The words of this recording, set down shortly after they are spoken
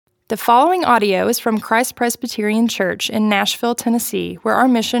The following audio is from Christ Presbyterian Church in Nashville, Tennessee, where our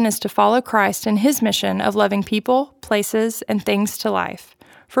mission is to follow Christ in his mission of loving people, places, and things to life.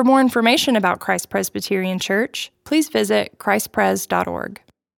 For more information about Christ Presbyterian Church, please visit christpres.org.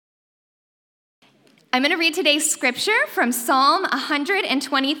 I'm going to read today's scripture from Psalm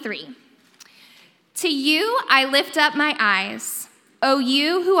 123. To you I lift up my eyes, O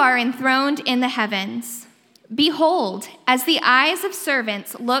you who are enthroned in the heavens. Behold, as the eyes of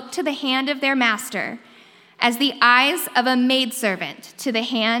servants look to the hand of their master, as the eyes of a maidservant to the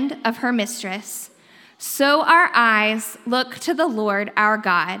hand of her mistress, so our eyes look to the Lord our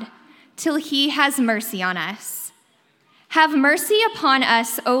God, till he has mercy on us. Have mercy upon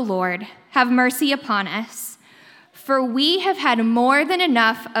us, O Lord, have mercy upon us, for we have had more than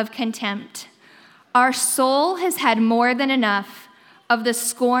enough of contempt. Our soul has had more than enough of the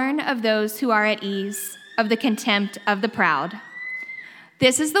scorn of those who are at ease, of the contempt of the proud.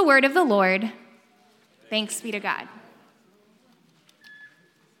 This is the word of the Lord. Thanks be to God.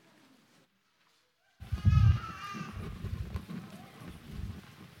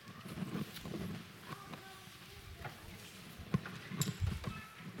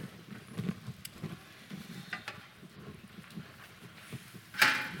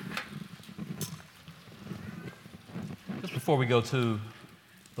 Just before we go to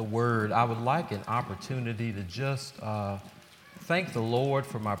the word, I would like an opportunity to just thank the Lord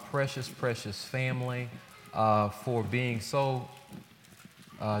for my precious family, for being so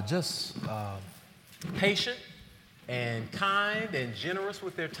patient and kind and generous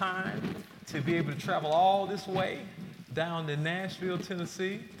with their time to be able to travel all this way down to Nashville,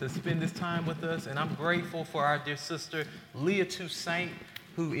 Tennessee to spend this time with us. And I'm grateful for our dear sister, Leah Toussaint,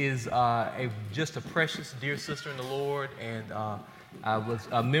 who is just a precious dear sister in the Lord, and was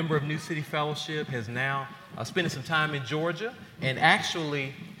a member of New City Fellowship, has now spending some time in Georgia, and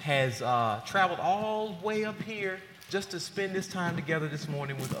actually has traveled all the way up here just to spend this time together this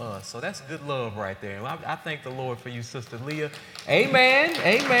morning with us. So that's good love right there. And I thank the Lord for you, Sister Leah. Amen,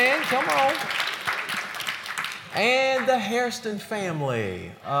 amen, come on. And the Hairston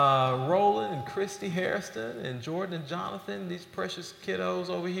family, Roland and Christy Hairston and Jordan and Jonathan, these precious kiddos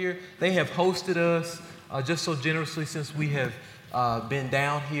over here, they have hosted us just so generously since we have been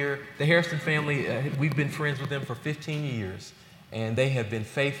down here. The Hairston family, we've been friends with them for 15 years, and they have been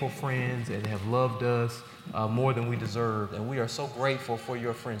faithful friends and have loved us more than we deserved, and we are so grateful for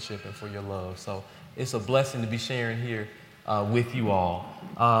your friendship and for your love. So it's a blessing to be sharing here with you all.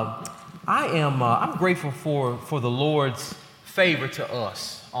 I'm grateful for the Lord's favor to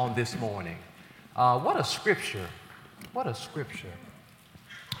us on this morning. What a scripture. What a scripture.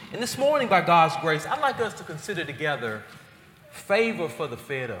 And this morning, by God's grace, I'd like us to consider together favor for the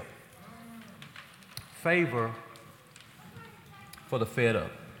fed up. Favor for the fed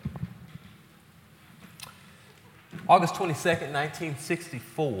up. August 22nd,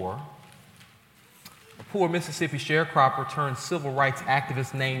 1964, a poor Mississippi sharecropper turned civil rights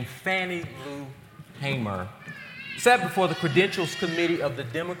activist named Fannie Lou Hamer sat before the Credentials Committee of the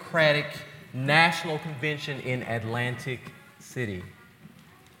Democratic National Convention in Atlantic City.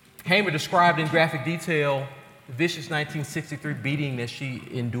 Hamer described in graphic detail the vicious 1963 beating that she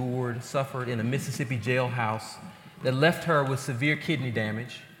suffered in a Mississippi jailhouse that left her with severe kidney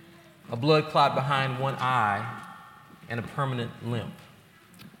damage, a blood clot behind one eye, and a permanent limp.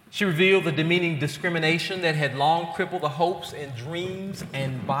 She revealed the demeaning discrimination that had long crippled the hopes and dreams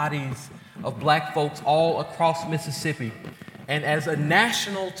and bodies of black folks all across Mississippi. And as a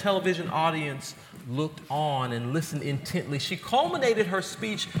national television audience looked on and listened intently, she culminated her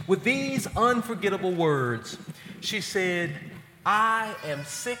speech with these unforgettable words. She said, "I am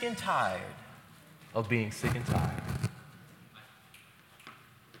sick and tired of being sick and tired."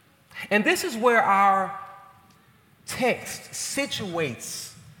 And this is where our text situates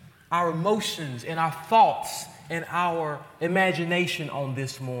our emotions and our thoughts and our imagination on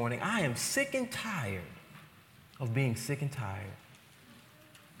this morning. I am sick and tired of being sick and tired.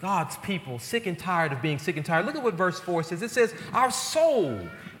 God's people, sick and tired of being sick and tired. Look at what verse 4 says. It says, our soul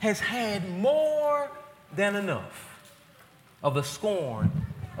has had more than enough of the scorn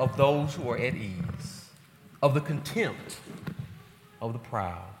of those who are at ease, of the contempt of the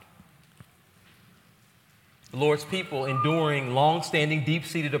proud. The Lord's people enduring long-standing,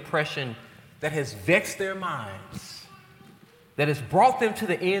 deep-seated oppression that has vexed their minds, that has brought them to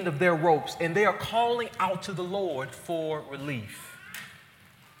the end of their ropes, and they are calling out to the Lord for relief.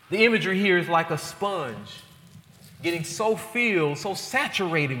 The imagery here is like a sponge getting so filled, so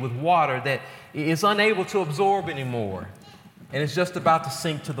saturated with water that it's unable to absorb anymore, and it's just about to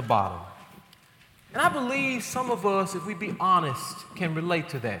sink to the bottom. And I believe some of us, if we be honest, can relate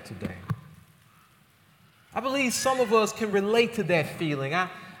to that today. I believe some of us can relate to that feeling.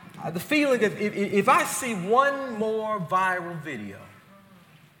 The feeling of if I see one more viral video,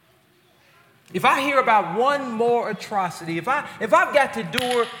 if I hear about one more atrocity, if I've got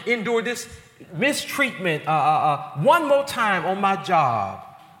to endure this mistreatment one more time on my job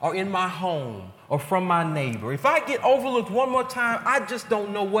or in my home or from my neighbor, if I get overlooked one more time, I just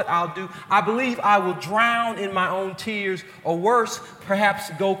don't know what I'll do. I believe I will drown in my own tears, or worse, perhaps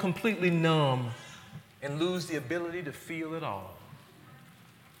go completely numb and lose the ability to feel it all.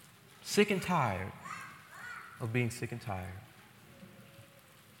 Sick and tired of being sick and tired.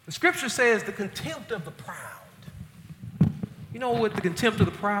 The scripture says the contempt of the proud. You know what the contempt of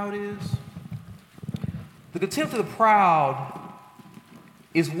the proud is? The contempt of the proud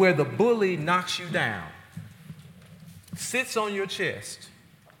is where the bully knocks you down, sits on your chest,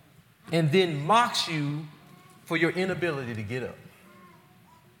 and then mocks you for your inability to get up.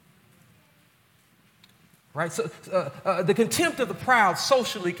 Right? So the contempt of the proud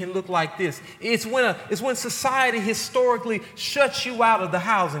socially can look like this. It's when society historically shuts you out of the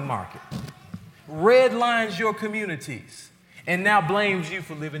housing market, redlines your communities, and now blames you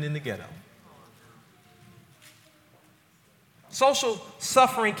for living in the ghetto. Social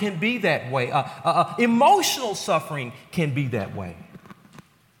suffering can be that way. Emotional suffering can be that way.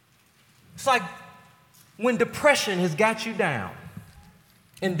 It's like when depression has got you down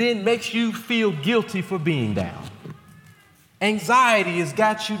and then makes you feel guilty for being down. Anxiety has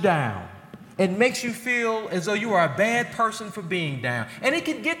got you down and makes you feel as though you are a bad person for being down. And it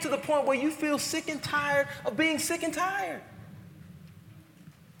can get to the point where you feel sick and tired of being sick and tired.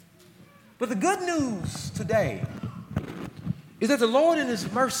 But the good news today is that the Lord in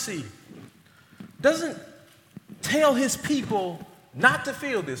His mercy doesn't tell His people not to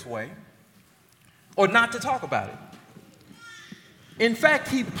feel this way or not to talk about it. In fact,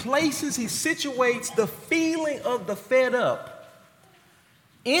 He situates the feeling of the fed up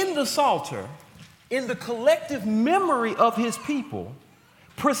in the Psalter, in the collective memory of His people,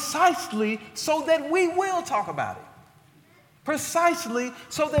 precisely so that we will talk about it. Precisely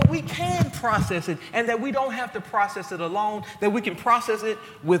so that we can process it and that we don't have to process it alone, that we can process it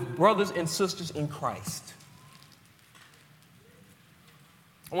with brothers and sisters in Christ.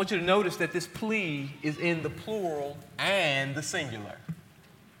 I want you to notice that this plea is in the plural and the singular.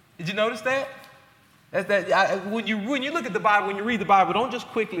 Did you notice that? When you look at the Bible, when you read the Bible, don't just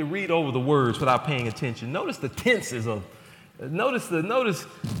quickly read over the words without paying attention. Notice the tenses of. Notice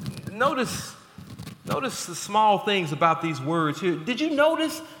the small things about these words here. Did you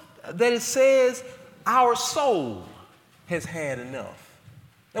notice that it says, our soul has had enough?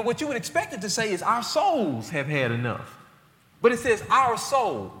 Now, what you would expect it to say is, our souls have had enough. But it says, our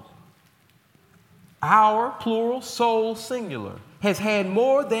soul. Our, plural, soul, singular, has had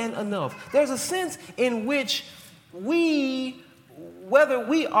more than enough. There's a sense in which whether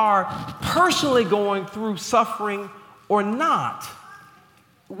we are personally going through suffering or not,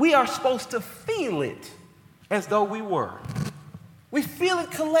 we are supposed to feel it as though we were. We feel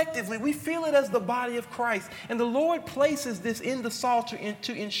it collectively. We feel it as the body of Christ. And the Lord places this in the Psalter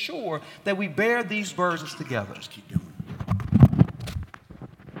to ensure that we bear these burdens together. Just keep doing it.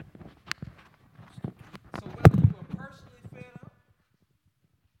 So whether you are personally fed up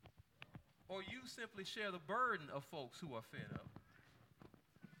or you simply share the burden of folks who are fed up,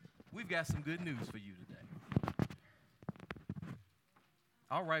 we've got some good news for you today.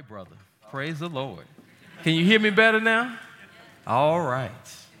 All right, brother. Praise the Lord. Can you hear me better now? All right.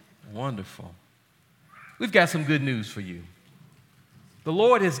 Wonderful. We've got some good news for you. The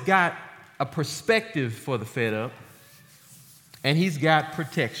Lord has got a perspective for the fed up, and He's got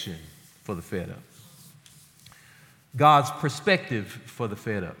protection for the fed up. God's perspective for the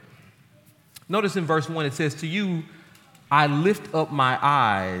fed up. Notice in verse 1 it says, to you I lift up my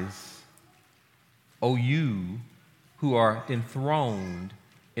eyes, O you who are enthroned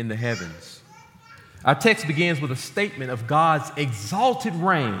in the heavens. Our text begins with a statement of God's exalted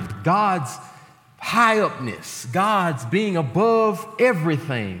reign, God's high upness, God's being above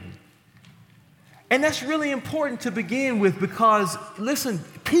everything. And that's really important to begin with because, listen,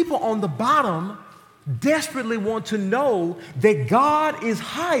 people on the bottom desperately want to know that God is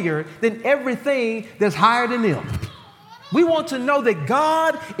higher than everything that's higher than them. We want to know that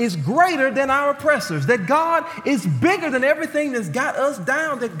God is greater than our oppressors, that God is bigger than everything that's got us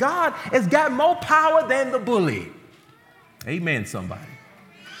down, that God has got more power than the bully. Amen, somebody.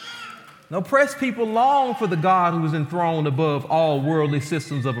 And oppressed people long for the God who is enthroned above all worldly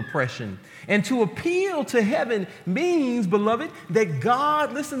systems of oppression. And to appeal to heaven means, beloved, that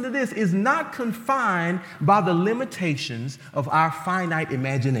God, listen to this, is not confined by the limitations of our finite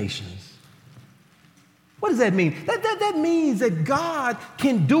imaginations. What does that mean? That means that God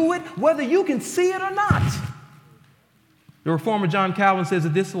can do it whether you can see it or not. The reformer John Calvin says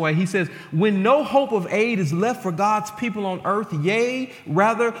it this way. He says, when no hope of aid is left for God's people on earth, yea,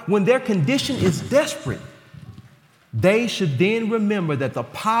 rather, when their condition is desperate, they should then remember that the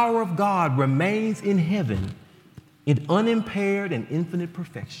power of God remains in heaven in unimpaired and infinite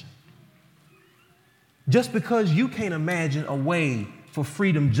perfection. Just because you can't imagine a way for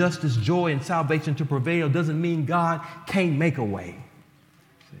freedom, justice, joy, and salvation to prevail doesn't mean God can't make a way.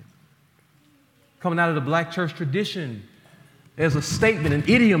 Coming out of the black church tradition, there's a statement, an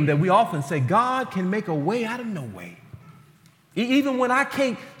idiom that we often say, God can make a way out of no way. Even when I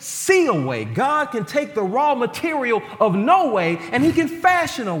can't see a way, God can take the raw material of no way and he can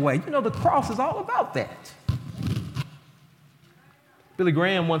fashion a way. You know, the cross is all about that. Billy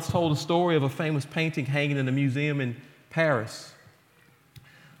Graham once told a story of a famous painting hanging in a museum in Paris.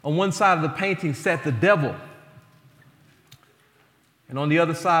 On one side of the painting sat the devil, and on the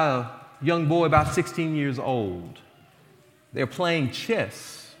other side, a young boy about 16 years old. They're playing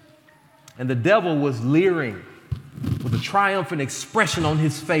chess, and the devil was leering with a triumphant expression on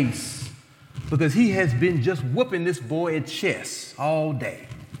his face because he has been just whooping this boy at chess all day.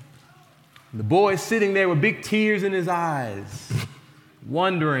 And the boy is sitting there with big tears in his eyes,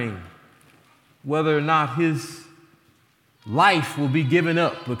 wondering whether or not his life will be given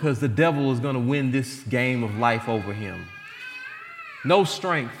up because the devil is going to win this game of life over him. No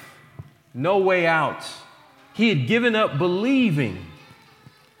strength, no way out. He had given up believing.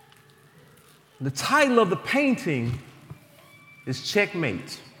 The title of the painting is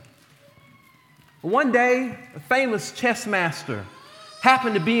Checkmate. One day, a famous chess master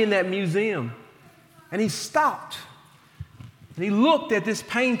happened to be in that museum, and he stopped, and he looked at this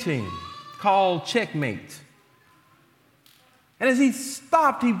painting called Checkmate. And as he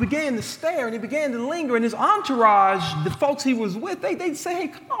stopped, he began to stare, and he began to linger, and his entourage, the folks he was with, they'd say, hey,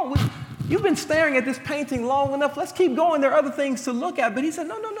 come on, you've been staring at this painting long enough. Let's keep going. There are other things to look at. But he said,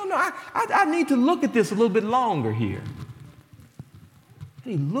 no. I need to look at this a little bit longer here. And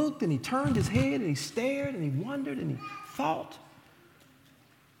he looked and he turned his head and he stared and he wondered and he thought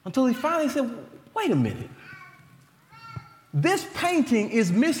until he finally said, wait a minute. This painting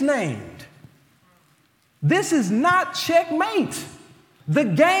is misnamed. This is not checkmate. The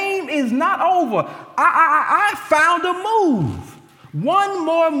game is not over. I found a move. One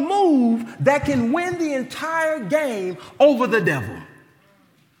more move that can win the entire game over the devil.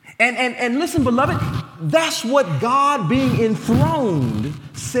 And listen, beloved, that's what God being enthroned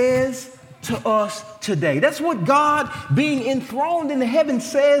says to us today. That's what God being enthroned in heaven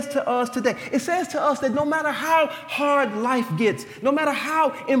says to us today. It says to us that no matter how hard life gets, no matter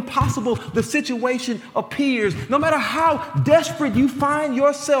how impossible the situation appears, no matter how desperate you find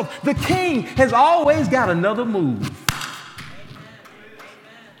yourself, the King has always got another move.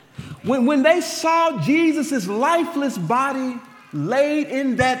 When they saw Jesus' lifeless body laid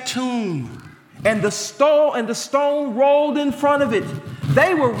in that tomb and the stone rolled in front of it,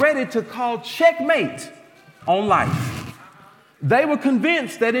 they were ready to call checkmate on life. They were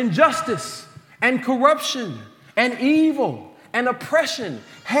convinced that injustice and corruption and evil and oppression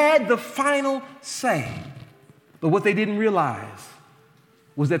had the final say. But what they didn't realize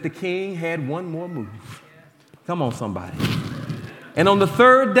was that the King had one more move. Come on, somebody. And on the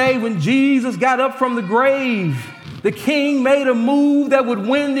third day, when Jesus got up from the grave, the King made a move that would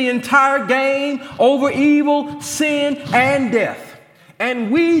win the entire game over evil, sin, and death. And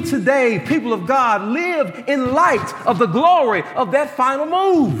we today, people of God, live in light of the glory of that final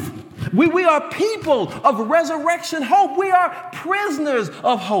move. We are people of resurrection hope. We are prisoners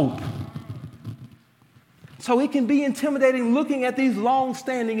of hope. So it can be intimidating looking at these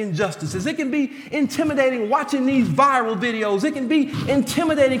long-standing injustices. It can be intimidating watching these viral videos. It can be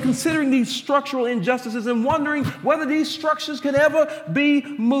intimidating considering these structural injustices and wondering whether these structures can ever be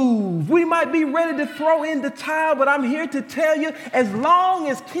moved. We might be ready to throw in the towel, but I'm here to tell you, as long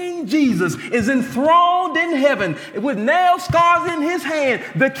as King Jesus is enthroned in heaven with nail scars in his hand,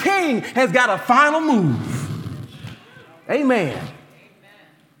 the King has got a final move. Amen.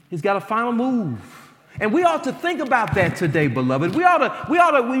 He's got a final move. And we ought to think about that today, beloved. We ought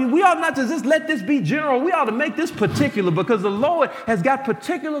not to just let this be general. We ought to make this particular because the Lord has got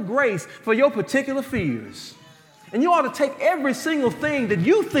particular grace for your particular fears. And you ought to take every single thing that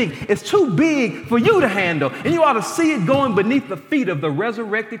you think is too big for you to handle, and you ought to see it going beneath the feet of the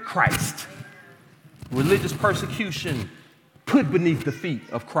resurrected Christ. Religious persecution, put beneath the feet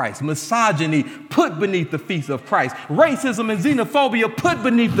of Christ. Misogyny, put beneath the feet of Christ. Racism and xenophobia, put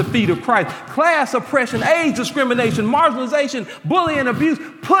beneath the feet of Christ. Class oppression, age discrimination, marginalization, bullying and abuse,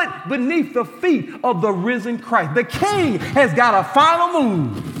 put beneath the feet of the risen Christ. The King has got a final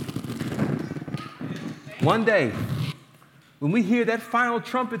move. One day, when we hear that final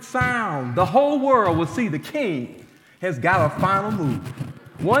trumpet sound, the whole world will see the King has got a final move.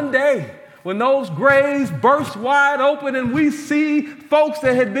 One day, when those graves burst wide open and we see folks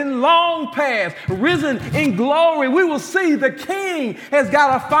that had been long past, risen in glory, we will see the King has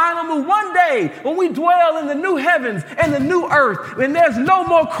got a final move. One day, when we dwell in the new heavens and the new earth, and there's no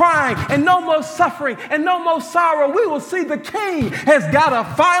more crying and no more suffering and no more sorrow, we will see the King has got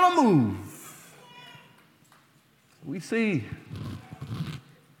a final move. We see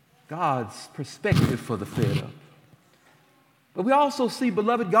God's perspective for the fed up. But we also see,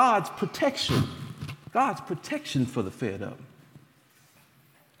 beloved, God's protection for the fed up.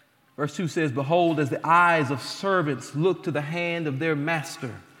 Verse 2 says, behold, as the eyes of servants look to the hand of their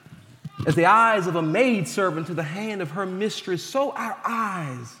master, as the eyes of a maidservant to the hand of her mistress, so our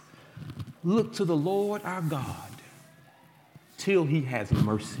eyes look to the Lord our God till he has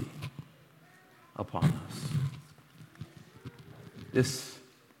mercy upon us. This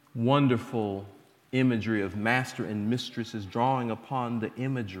wonderful imagery of master and mistress is drawing upon the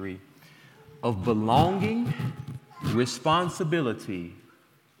imagery of belonging, responsibility,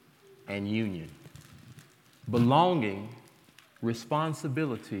 and union. Belonging,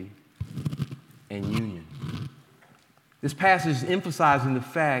 responsibility, and union. This passage is emphasizing the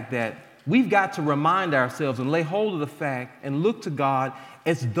fact that we've got to remind ourselves and lay hold of the fact and look to God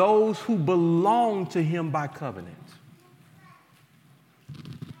as those who belong to him by covenant.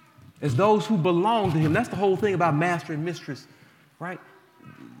 As those who belong to him. That's the whole thing about master and mistress, right?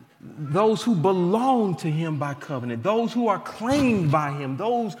 Those who belong to him by covenant, those who are claimed by him,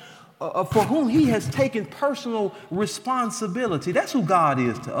 those for whom he has taken personal responsibility. That's who God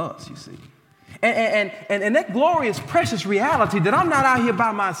is to us, you see. And that glorious, precious reality that I'm not out here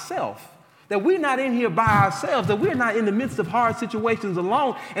by myself, that we're not in here by ourselves, that we're not in the midst of hard situations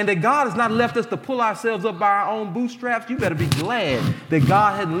alone, and that God has not left us to pull ourselves up by our own bootstraps. You better be glad that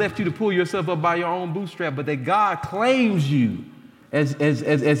God hadn't left you to pull yourself up by your own bootstrap, but that God claims you as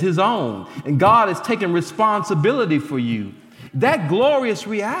his own, and God has taken responsibility for you. That glorious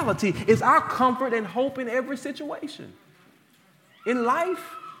reality is our comfort and hope in every situation, in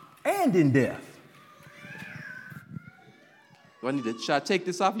life and in death. Should I take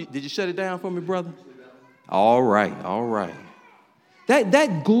this off? Did you shut it down for me, brother? All right.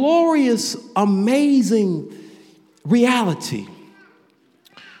 That glorious, amazing reality.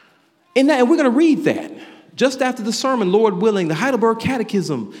 And we're going to read that just after the sermon, Lord willing, the Heidelberg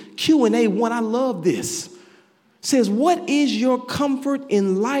Catechism, Q&A 1. I love this. Says, what is your comfort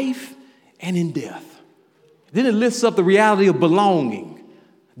in life and in death? Then it lifts up the reality of belonging,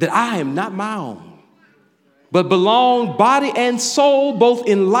 that I am not my own, but belong body and soul, both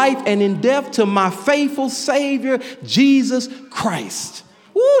in life and in death, to my faithful Savior, Jesus Christ.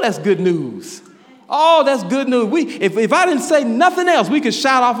 Woo, that's good news. Oh, that's good news. If I didn't say nothing else, we could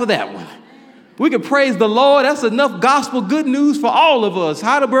shout off of that one. We could praise the Lord. That's enough gospel good news for all of us.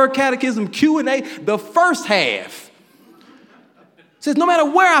 Heidelberg Catechism Q&A, the first half. Says, no matter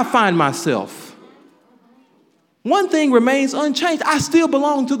where I find myself, one thing remains unchanged. I still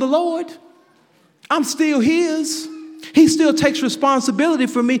belong to the Lord. I'm still his. He still takes responsibility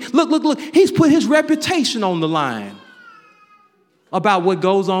for me. Look. He's put his reputation on the line about what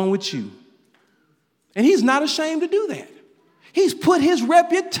goes on with you. And he's not ashamed to do that. He's put his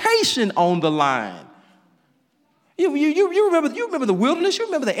reputation on the line. You remember the wilderness? You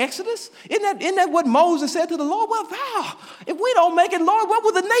remember the Exodus? Isn't that what Moses said to the Lord? Well, if we don't make it, Lord, what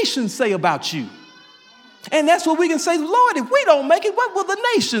will the nations say about you? And that's what we can say, Lord, if we don't make it, what will the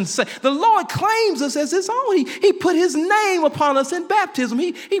nations say? The Lord claims us as his own. He put his name upon us in baptism.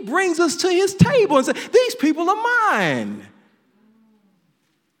 He brings us to his table and says, these people are mine.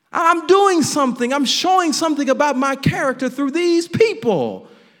 I'm doing something. I'm showing something about my character through these people.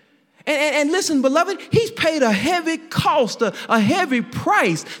 And listen, beloved, he's paid a heavy cost, a heavy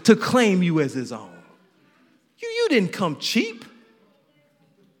price to claim you as his own. You didn't come cheap.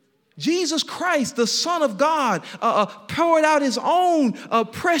 Jesus Christ, the Son of God, poured out his own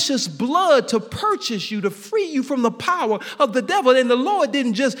precious blood to purchase you, to free you from the power of the devil. And the Lord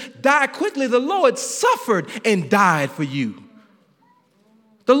didn't just die quickly. The Lord suffered and died for you.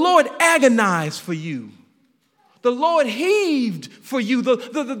 The Lord agonized for you. The Lord heaved for you.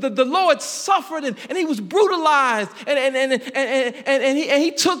 The Lord suffered and he was brutalized and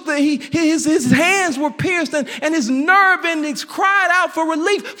he took his hands were pierced and his nerve endings cried out for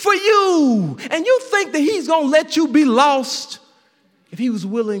relief for you. And you think that he's going to let you be lost if he was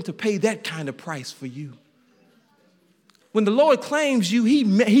willing to pay that kind of price for you. When the Lord claims you, he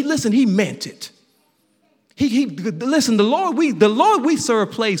meant it. Listen, the Lord we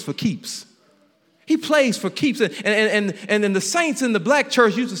serve plays for keeps. He plays for keeps. And then the saints in the black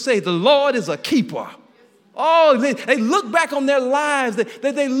church used to say, the Lord is a keeper. Oh, they look back on their lives.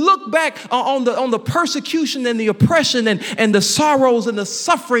 They look back on the persecution and the oppression and the sorrows and the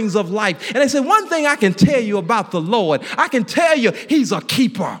sufferings of life. And they say, one thing I can tell you about the Lord, I can tell you he's a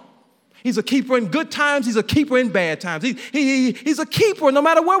keeper. He's a keeper in good times. He's a keeper in bad times. He's a keeper no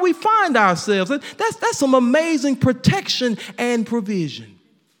matter where we find ourselves. And that's some amazing protection and provision.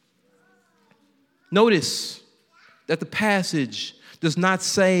 Notice that the passage does not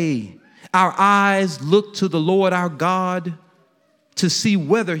say our eyes look to the Lord our God to see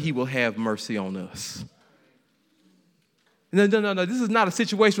whether he will have mercy on us. No. This is not a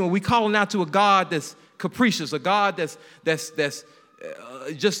situation where we're calling out to a God that's capricious, a God that's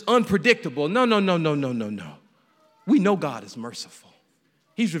just unpredictable. No. We know God is merciful.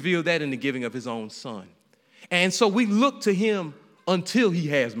 He's revealed that in the giving of his own son. And so we look to him until he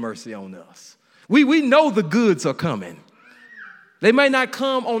has mercy on us. We know the goods are coming. They may not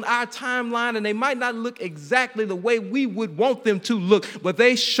come on our timeline and they might not look exactly the way we would want them to look, but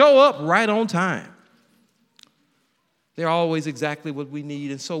they show up right on time. They're always exactly what we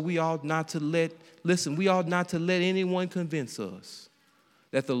need. And so we ought not to let anyone convince us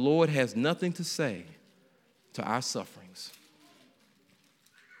that the Lord has nothing to say to our sufferings.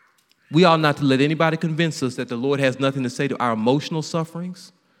 We ought not to let anybody convince us that the Lord has nothing to say to our emotional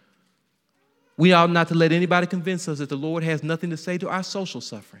sufferings. We ought not to let anybody convince us that the Lord has nothing to say to our social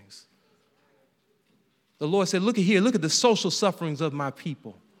sufferings. The Lord said, look at the social sufferings of my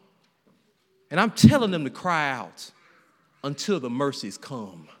people. And I'm telling them to cry out until the mercies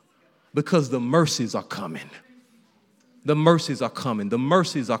come, because the mercies are coming. The mercies are coming. The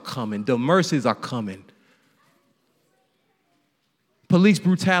mercies are coming. The mercies are coming. Police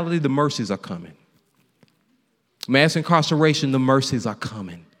brutality, the mercies are coming. Mass incarceration, the mercies are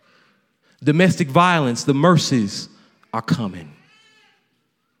coming. Domestic violence, the mercies are coming.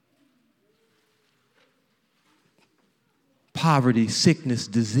 Poverty, sickness,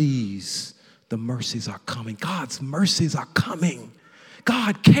 disease, the mercies are coming. God's mercies are coming.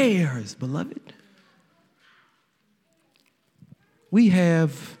 God cares, beloved. We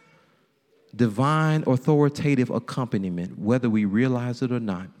have divine authoritative accompaniment, whether we realize it or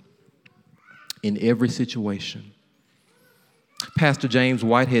not, in every situation. Pastor James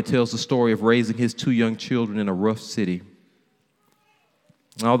Whitehead tells the story of raising his 2 young children in a rough city.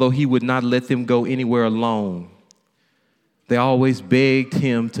 Although he would not let them go anywhere alone, they always begged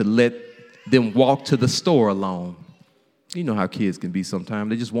him to let them walk to the store alone. You know how kids can be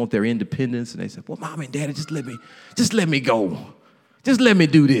sometimes. They just want their independence, and they say, well, Mom and Daddy, just let me go. Just let me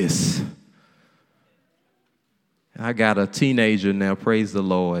do this. I got a teenager now, praise the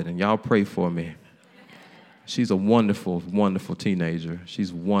Lord, and y'all pray for me. She's a wonderful, wonderful teenager.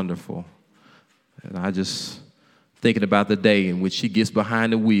 She's wonderful. And I just thinking about the day in which she gets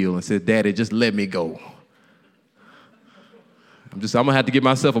behind the wheel and says, Daddy, just let me go. I'm going to have to get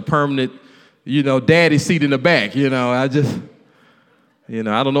myself a permanent, daddy seat in the back. I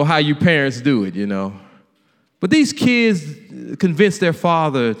don't know how you parents do it, But these kids convinced their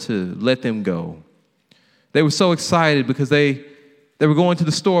father to let them go. They were so excited because they were going to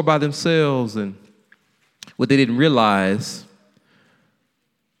the store by themselves, and what they didn't realize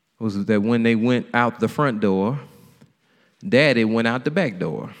was that when they went out the front door, Daddy went out the back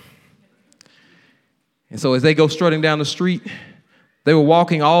door. And so as they go strutting down the street, they were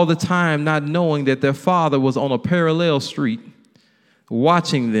walking all the time, not knowing that their father was on a parallel street,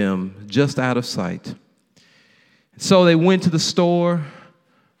 watching them just out of sight. So they went to the store,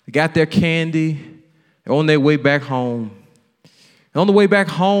 got their candy, on their way back home. And on the way back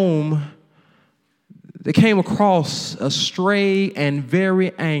home, they came across a stray and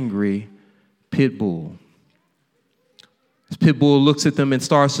very angry pit bull. This pit bull looks at them and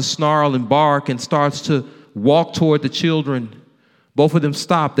starts to snarl and bark and starts to walk toward the children. Both of them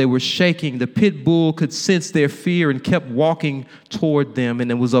stopped. They were shaking. The pit bull could sense their fear and kept walking toward them,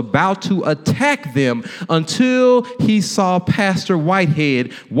 and it was about to attack them until he saw Pastor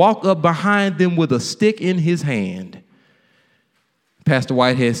Whitehead walk up behind them with a stick in his hand. Pastor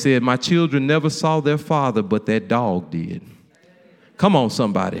Whitehead said, my children never saw their father, but that dog did. Come on,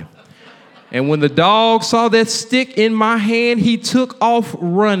 somebody. And when the dog saw that stick in my hand, he took off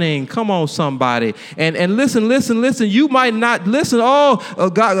running. Come on, somebody. And listen. You might not listen.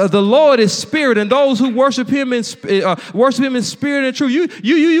 God, the Lord is spirit, and those who worship him in spirit and truth.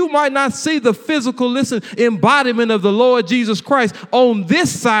 You might not see the physical, embodiment of the Lord Jesus Christ on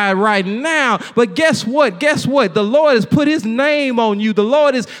this side right now. But guess what? The Lord has put his name on you. The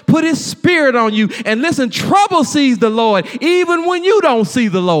Lord has put his spirit on you. And listen, trouble sees the Lord even when you don't see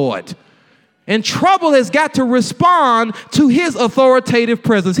the Lord. And trouble has got to respond to his authoritative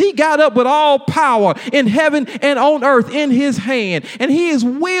presence. He got up with all power in heaven and on earth in his hand, and he is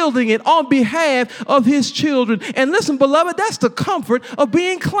wielding it on behalf of his children. And listen, beloved, that's the comfort of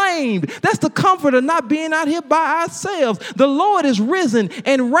being claimed. That's the comfort of not being out here by ourselves. The Lord is risen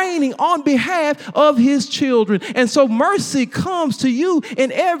and reigning on behalf of his children. And so mercy comes to you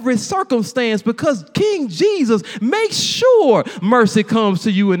in every circumstance, because King Jesus makes sure mercy comes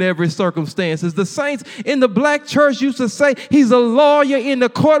to you in every circumstance. As the saints in the black church used to say, he's a lawyer in the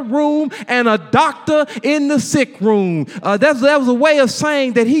courtroom and a doctor in the sick room. That was a way of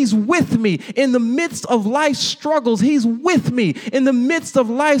saying that he's with me in the midst of life's struggles. He's with me in the midst of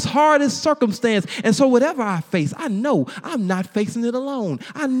life's hardest circumstance. And so whatever I face, I know I'm not facing it alone.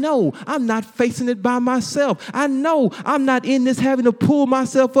 I know I'm not facing it by myself. I know I'm not in this having to pull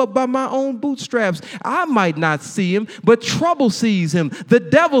myself up by my own bootstraps. I might not see him, but trouble sees him. The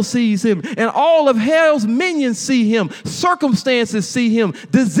devil sees him. And all of hell's minions see him. Circumstances see him.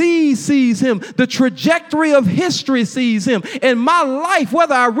 Disease sees him. The trajectory of history sees him. And my life,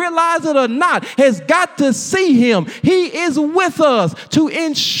 whether I realize it or not, has got to see him. He is with us to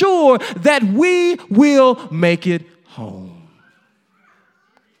ensure that we will make it home.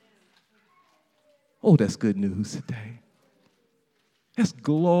 Oh, that's good news today. That's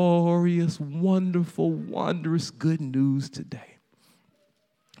glorious, wonderful, wondrous good news today.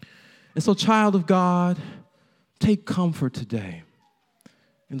 And so, child of God, take comfort today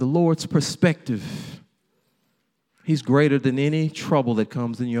in the Lord's perspective. He's greater than any trouble that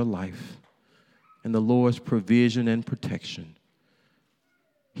comes in your life, and the Lord's provision and protection.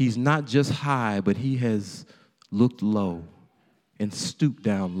 He's not just high, but he has looked low and stooped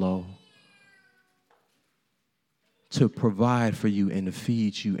down low to provide for you and to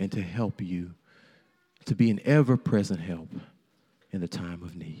feed you and to help you, to be an ever-present help in the time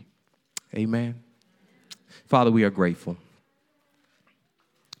of need. Amen. Father, we are grateful.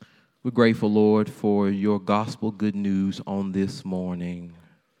 We're grateful, Lord, for your gospel good news on this morning.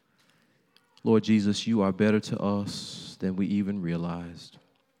 Lord Jesus, you are better to us than we even realized,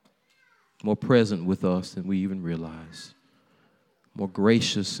 more present with us than we even realized, more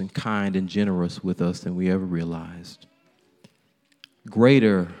gracious and kind and generous with us than we ever realized,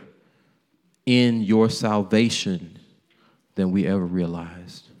 greater in your salvation than we ever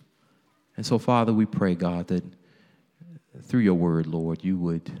realized. And so, Father, we pray, God, that through your word, Lord, you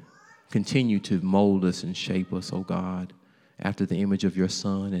would continue to mold us and shape us, oh God, after the image of your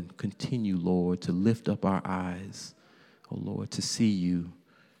Son, and continue, Lord, to lift up our eyes, oh Lord, to see you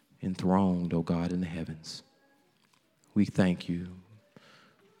enthroned, oh God, in the heavens. We thank you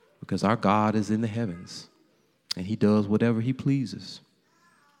because our God is in the heavens, and he does whatever he pleases.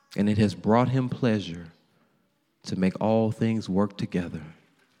 And it has brought him pleasure to make all things work together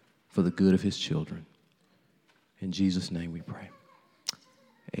for the good of his children. In Jesus' name we pray.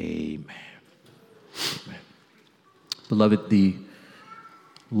 Amen. Amen. Beloved, the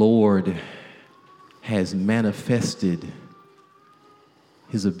Lord has manifested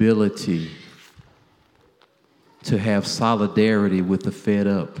his ability to have solidarity with the fed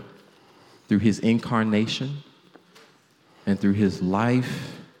up through his incarnation and through his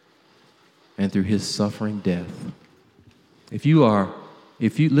life and through his suffering death. If you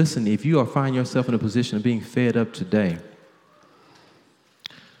find yourself in a position of being fed up today,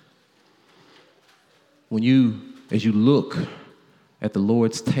 as you look at the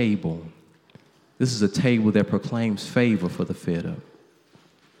Lord's table, this is a table that proclaims favor for the fed up.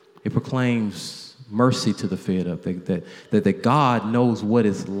 It proclaims mercy to the fed up, that God knows what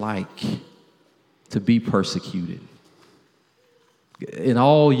it's like to be persecuted. In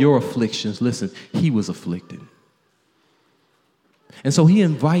all your afflictions, listen, he was afflicted. And so he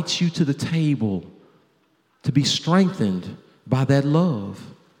invites you to the table to be strengthened by that love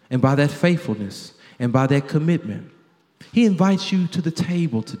and by that faithfulness and by that commitment. He invites you to the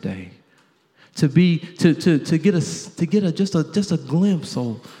table today to get a glimpse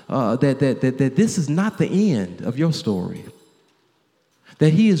that this is not the end of your story.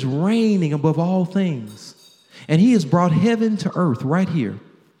 That he is reigning above all things, and he has brought heaven to earth right here.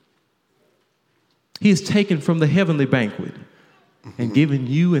 He is taken from the heavenly banquet and given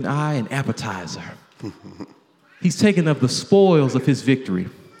you and I an appetizer. He's taken of the spoils of his victory,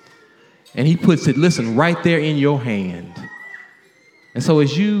 and he puts it, listen, right there in your hand. And so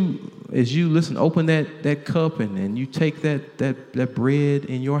as you listen, open that cup and you take that bread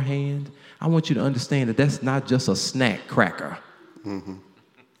in your hand, I want you to understand that that's not just a snack cracker. Mm-hmm.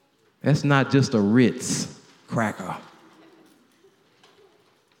 That's not just a Ritz cracker.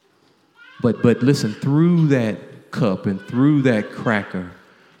 But listen, through that cup and through that cracker,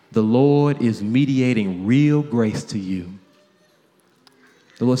 the Lord is mediating real grace to you.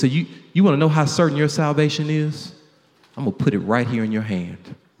 The Lord said, you want to know how certain your salvation is? I'm going to put it right here in your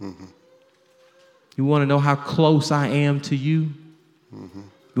hand. Mm-hmm. You want to know how close I am to you? Mm-hmm.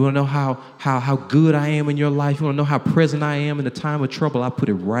 You want to know how good I am in your life? You want to know how present I am in the time of trouble? I put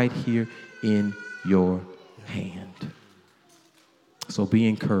it right here in your hand. So be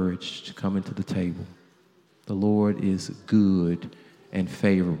encouraged coming to the table. The Lord is good and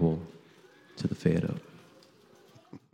favorable to the fed up.